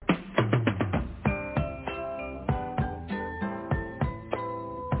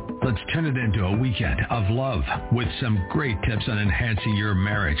Let's turn it into a weekend of love with some great tips on enhancing your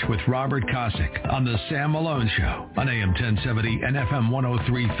marriage with Robert Kosick on The Sam Malone Show on AM 1070 and FM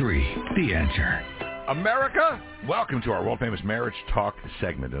 103.3. The Answer. America, welcome to our world-famous marriage talk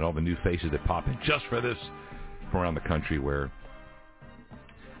segment and all the new faces that pop in just for this from around the country where,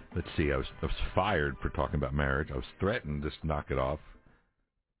 let's see, I was fired for talking about marriage. I was threatened to just knock it off.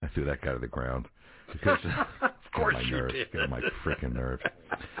 I threw that guy to the ground. Because of course you did. Get on my freaking nerves.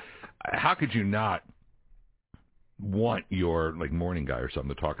 How could you not want your morning guy or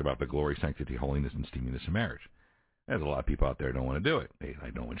something to talk about the glory, sanctity, holiness, and steaminess of marriage? There's a lot of people out there who don't want to do it. I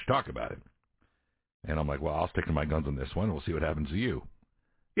don't want you to talk about it. And I'm like, well, I'll stick to my guns on this one. We'll see what happens to you.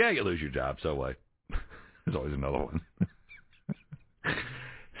 Yeah, you lose your job, so what? There's always another one.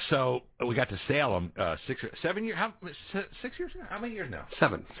 So we got to Salem 7 years. 6 years ago? How many years now?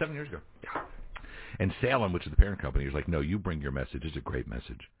 7 years ago. Yeah. And Salem, which is the parent company, is like, no, you bring your message. It's a great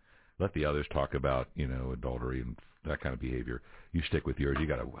message. Let the others talk about, adultery and that kind of behavior. You stick with yours. You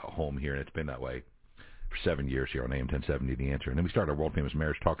got a home here, and it's been that way for 7 years here on AM 1070, The Answer. And then we started our world-famous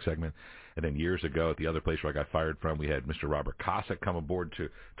marriage talk segment. And then years ago, at the other place where I got fired from, we had Mr. Robert Kosick come aboard to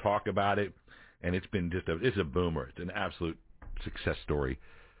talk about it. And it's been it's a boomer. It's an absolute success story,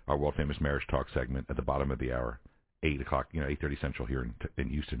 our world-famous marriage talk segment at the bottom of the hour, 8 o'clock, 8:30 Central here in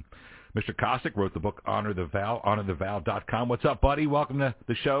Houston. Mr. Kosick wrote the book Honor the Vow, honorthevow.com. What's up, buddy? Welcome to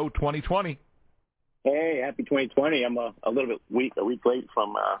the show 2020. Hey, happy 2020. I'm a little bit a week late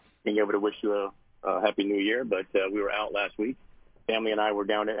from being able to wish you a happy new year, but we were out last week. Family and I were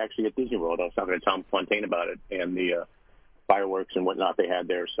down at Disney World. I was talking to Tom Fontaine about it and the fireworks and whatnot they had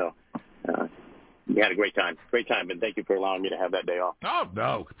there. So we had a great time. Great time, and thank you for allowing me to have that day off. Oh,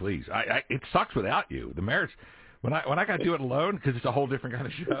 no, please. It sucks without you. The marriage... When I got to do it alone, because it's a whole different kind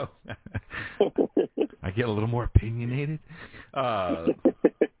of show, I get a little more opinionated.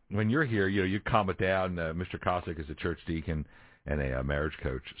 When you're here, you calm it down. Mr. Kosick is a church deacon and a marriage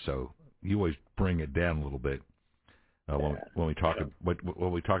coach, so you always bring it down a little bit when we talk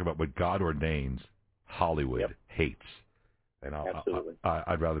about what God ordains, Hollywood hates, and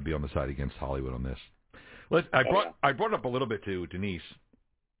I'd rather be on the side against Hollywood on this. I brought up a little bit to Denise.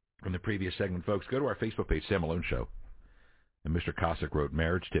 From the previous segment, folks, go to our Facebook page, Sam Malone Show. And Mr. Kosick wrote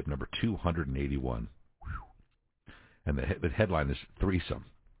marriage tip number 281. Whew. And the headline is threesome.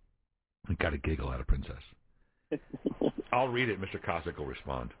 I got a giggle out of Princess. I'll read it. Mr. Kosick will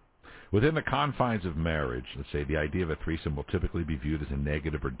respond. Within the confines of marriage, let's say the idea of a threesome will typically be viewed as a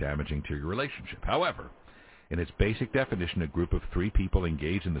negative or damaging to your relationship. However, in its basic definition, a group of 3 people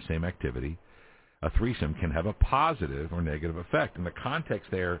engaged in the same activity, a threesome can have a positive or negative effect. And the context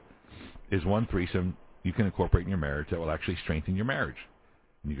there is one threesome you can incorporate in your marriage that will actually strengthen your marriage.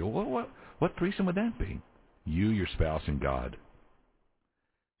 And you go, well, what threesome would that be? You, your spouse, and God.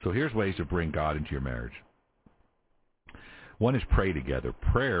 So here's ways to bring God into your marriage. One is pray together.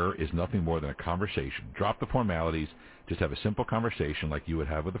 Prayer is nothing more than a conversation. Drop the formalities. Just have a simple conversation like you would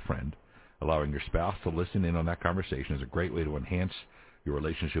have with a friend. Allowing your spouse to listen in on that conversation is a great way to enhance your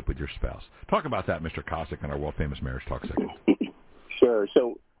relationship with your spouse. Talk about that, Mr. Kosick, on our world-famous marriage talk segment. Sure.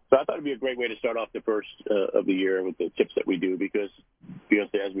 So I thought it would be a great way to start off the first of the year with the tips that we do because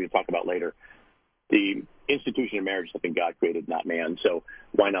as we talk about later, the institution of marriage is something God created, not man. So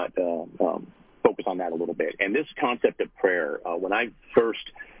why not focus on that a little bit? And this concept of prayer, when I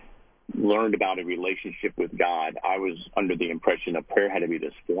first learned about a relationship with God, I was under the impression that prayer had to be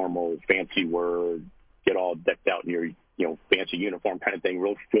this formal, fancy word, get all decked out in your fancy uniform kind of thing,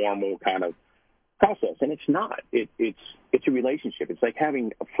 real formal kind of process. And it's not. It's a relationship. It's like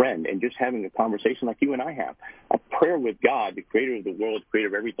having a friend and just having a conversation like you and I have. A prayer with God, the creator of the world, the creator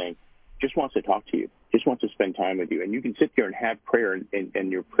of everything, just wants to talk to you, just wants to spend time with you. And you can sit there and have prayer,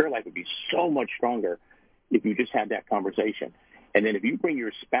 and your prayer life would be so much stronger if you just had that conversation. And then if you bring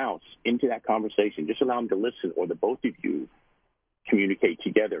your spouse into that conversation, just allow them to listen, or the both of you communicate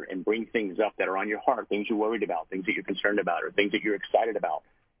together and bring things up that are on your heart, things you're worried about, things that you're concerned about, or things that you're excited about,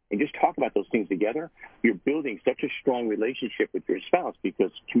 and just talk about those things together, you're building such a strong relationship with your spouse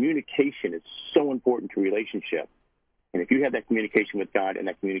because communication is so important to relationship. And if you have that communication with God and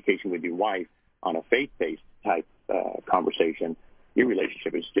that communication with your wife on a faith-based type conversation, your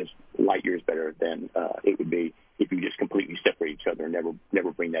relationship is just light years better than it would be if you just completely separate each other and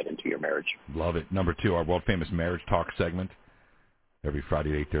never bring that into your marriage. Love it. Number 2, our world-famous marriage talk segment. Every Friday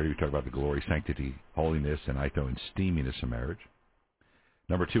at 8:30, we talk about the glory, sanctity, holiness, and steaminess of marriage.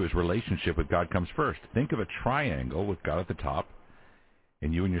 Number 2 is relationship with God comes first. Think of a triangle with God at the top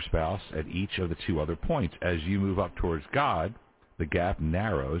and you and your spouse at each of the 2 other points. As you move up towards God, the gap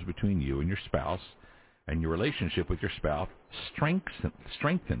narrows between you and your spouse, and your relationship with your spouse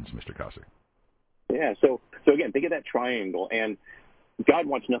strengthens, Mr. Kosick. Yeah, so again, think of that triangle, and God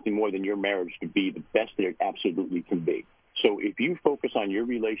wants nothing more than your marriage to be the best that it absolutely can be. So if you focus on your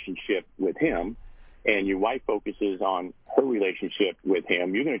relationship with him and your wife focuses on her relationship with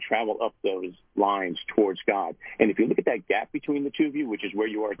him, you're going to travel up those lines towards God. And if you look at that gap between the two of you, which is where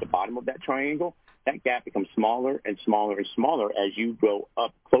you are at the bottom of that triangle, that gap becomes smaller and smaller and smaller as you go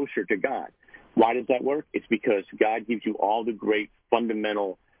up closer to God. Why does that work? It's because God gives you all the great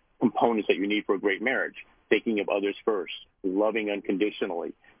fundamental components that you need for a great marriage. Thinking of others first, loving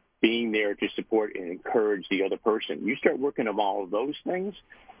unconditionally, being there to support and encourage the other person. You start working on all of those things,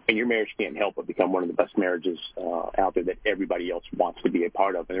 and your marriage can't help but become one of the best marriages out there that everybody else wants to be a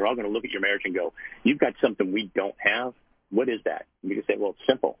part of. And they're all going to look at your marriage and go, you've got something we don't have. What is that? And you can say, well, it's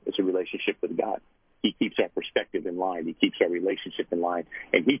simple. It's a relationship with God. He keeps our perspective in line. He keeps our relationship in line,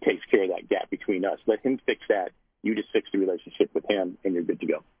 and he takes care of that gap between us. Let him fix that. You just fix the relationship with him, and you're good to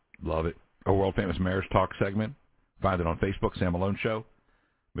go. Love it. A world-famous marriage talk segment. Find it on Facebook, Sam Malone Show.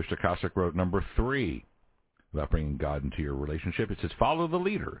 Mr. Kosick wrote number 3 about bringing God into your relationship. It says, follow the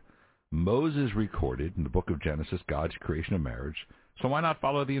leader. Moses recorded in the book of Genesis God's creation of marriage, so why not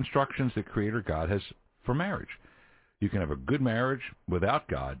follow the instructions that Creator God has for marriage? You can have a good marriage without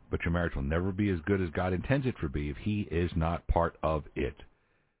God, but your marriage will never be as good as God intends it to be if he is not part of it.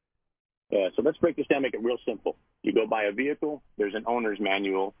 Yeah, so let's break this down, make it real simple. You go buy a vehicle, there's an owner's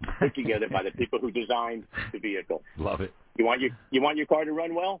manual put together by the people who designed the vehicle. Love it. You want your car to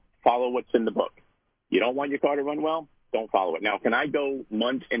run well? Follow what's in the book. You don't want your car to run well? Don't follow it. Now, can I go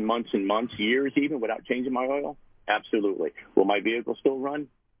months and months and months, years even, without changing my oil? Absolutely. Will my vehicle still run?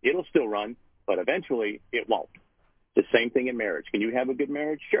 It'll still run, but eventually it won't. The same thing in marriage. Can you have a good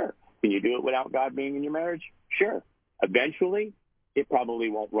marriage? Sure. Can you do it without God being in your marriage? Sure. Eventually, it probably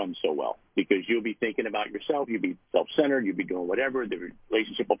won't run so well because you'll be thinking about yourself. You'll be self-centered. You'll be doing whatever. The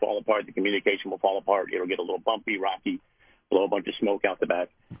relationship will fall apart. The communication will fall apart. It'll get a little bumpy, rocky, blow a bunch of smoke out the back.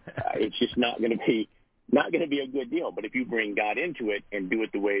 It's just not going to be a good deal. But if you bring God into it and do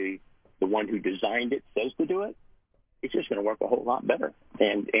it the way the one who designed it says to do it, it's just going to work a whole lot better.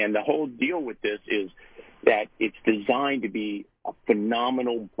 And the whole deal with this is that it's designed to be a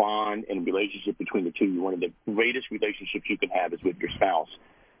phenomenal bond and relationship between the two. One of the greatest relationships you can have is with your spouse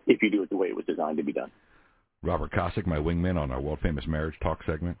if you do it the way it was designed to be done. Robert Kosick, my wingman on our world-famous marriage talk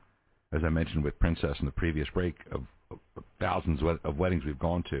segment. As I mentioned with Princess in the previous break, of thousands of weddings we've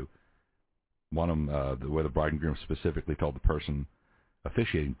gone to, one of them where the bride and groom specifically told the person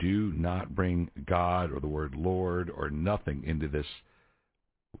officiating, do not bring God or the word Lord or nothing into this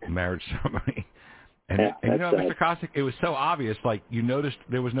marriage ceremony. And you know, Mr. Kosick, it was so obvious, like you noticed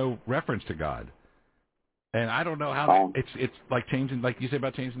there was no reference to God. And I don't know how it's like changing, like you say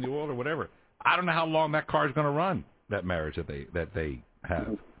about changing the oil or whatever. I don't know how long that car is going to run, that marriage that they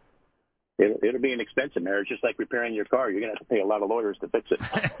have. It'll be an expensive marriage, just like repairing your car. You're going to have to pay a lot of lawyers to fix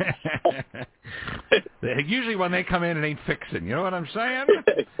it. Usually when they come in, it ain't fixing. You know what I'm saying?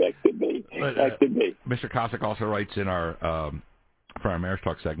 That could be. That could be. Mr. Kosick also writes in our for our marriage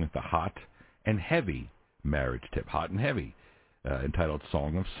talk segment, the hot and heavy marriage tip, hot and heavy, entitled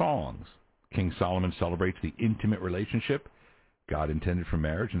Song of Songs. King Solomon celebrates the intimate relationship God intended for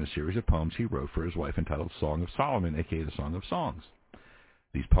marriage in a series of poems he wrote for his wife entitled Song of Solomon, a.k.a. the Song of Songs.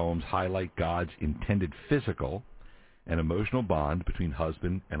 These poems highlight God's intended physical and emotional bond between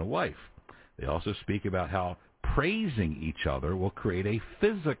husband and a wife. They also speak about how praising each other will create a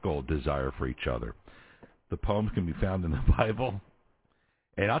physical desire for each other. The poems can be found in the Bible.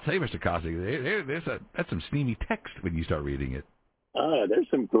 And I'll tell you, Mr. Kosick, that's some steamy text when you start reading it. There's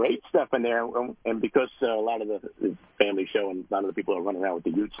some great stuff in there, and because a lot of the family show and a lot of the people are running around with the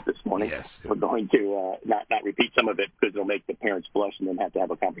utes this morning, yes, we're going to not repeat some of it because it'll make the parents blush and then have to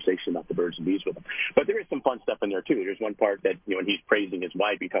have a conversation about the birds and bees with them. But there is some fun stuff in there, too. There's one part that, when he's praising his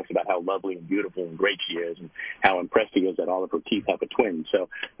wife, he talks about how lovely and beautiful and great she is and how impressed he is that all of her teeth have a twin. So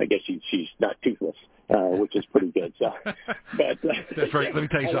I guess she's not toothless, which is pretty good. So, but that's right. Let me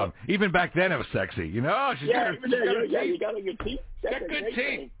tell you something. Even back then, it was sexy. You know, you got a good teeth. She's got good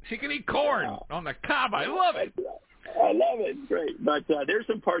teeth. She can eat corn on the cob. I love it. I love it. Great. But there's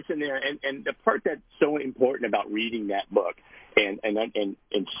some parts in there, and the part that's so important about reading that book and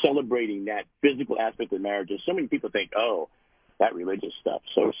celebrating that physical aspect of marriage is so many people think, oh, that religious stuff,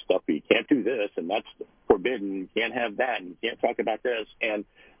 so stuffy. You can't do this, and that's forbidden. You can't have that, and you can't talk about this. And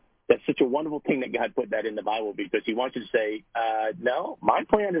that's such a wonderful thing that God put that in the Bible because he wants you to say, no, my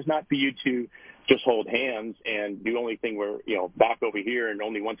plan is not for you to just hold hands and do only thing where, back over here and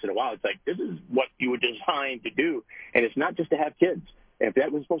only once in a while. It's like, this is what you were designed to do. And it's not just to have kids. If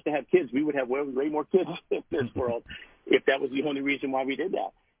that was supposed to have kids, we would have way more kids in this world if that was the only reason why we did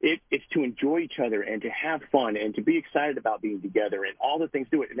that. It's to enjoy each other and to have fun and to be excited about being together and all the things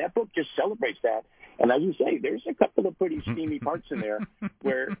to it. And that book just celebrates that. And as you say, there's a couple of pretty steamy parts in there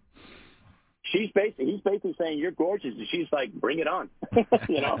where he's basically saying, you're gorgeous. And she's like, bring it on,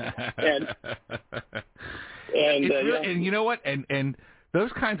 you know? And you know what? And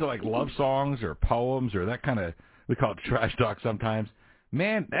those kinds of like love songs or poems or that kind of, we call it trash talk sometimes.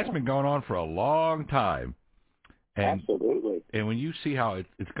 Man, that's been going on for a long time. And, absolutely. And when you see how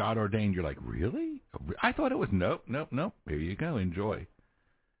it's God ordained, you're like, really? I thought it was nope. Here you go. Enjoy.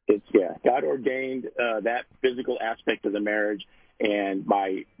 It's God ordained that physical aspect of the marriage, and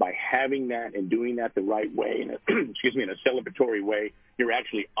by having that and doing that the right way, in a celebratory way, you're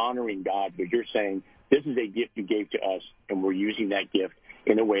actually honoring God, because you're saying this is a gift you gave to us, and we're using that gift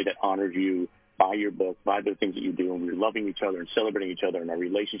in a way that honors you by your book, by the things that you do, and we're loving each other and celebrating each other, and our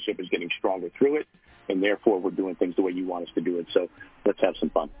relationship is getting stronger through it, and therefore we're doing things the way you want us to do it. So let's have some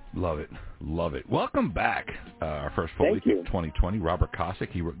fun. Love it. Welcome back. Our first full week of 2020. Robert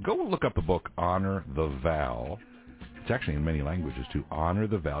Kosick. Go look up the book, Honor the Vow. It's actually in many languages, too.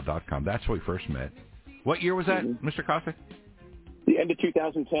 HonorTheVow.com. That's where we first met. What year was that, Mr. Kosick? The end of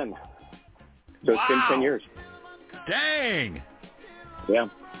 2010. So It's been 10 years. Dang. Yeah.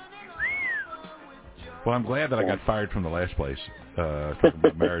 Well, I'm glad that I got fired from the last place talking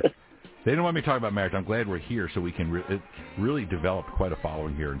about marriage. They didn't want me to talk about marriage. I'm glad we're here so we can really develop quite a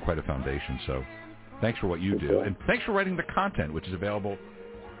following here and quite a foundation. So thanks for what you do. And thanks for writing the content, which is available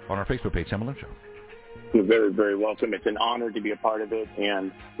on our Facebook page, Sam Malone Show. You're very, very welcome. It's an honor to be a part of it.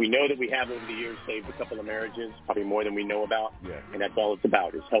 And we know that we have, over the years, saved a couple of marriages, probably more than we know about. Yeah. And that's all it's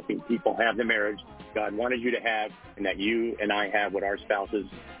about, is helping people have the marriage God wanted you to have, and that you and I have with our spouses.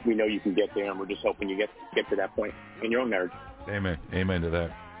 We know you can get there, and we're just hoping you get to that point in your own marriage. Amen. Amen to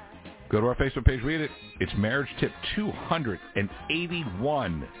that. Go to our Facebook page, read it. It's Marriage Tip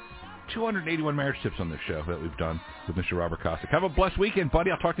 281. 281 marriage tips on this show that we've done with Mr. Robert Kosick. Have a blessed weekend,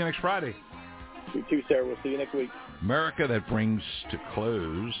 buddy. I'll talk to you next Friday. You too, Sarah. We'll see you next week. America, that brings to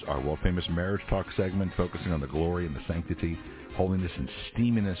close our world-famous Marriage Talk segment, focusing on the glory and the sanctity, holiness, and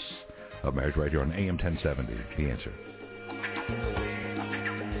steaminess of marriage right here on AM 1070. The Answer.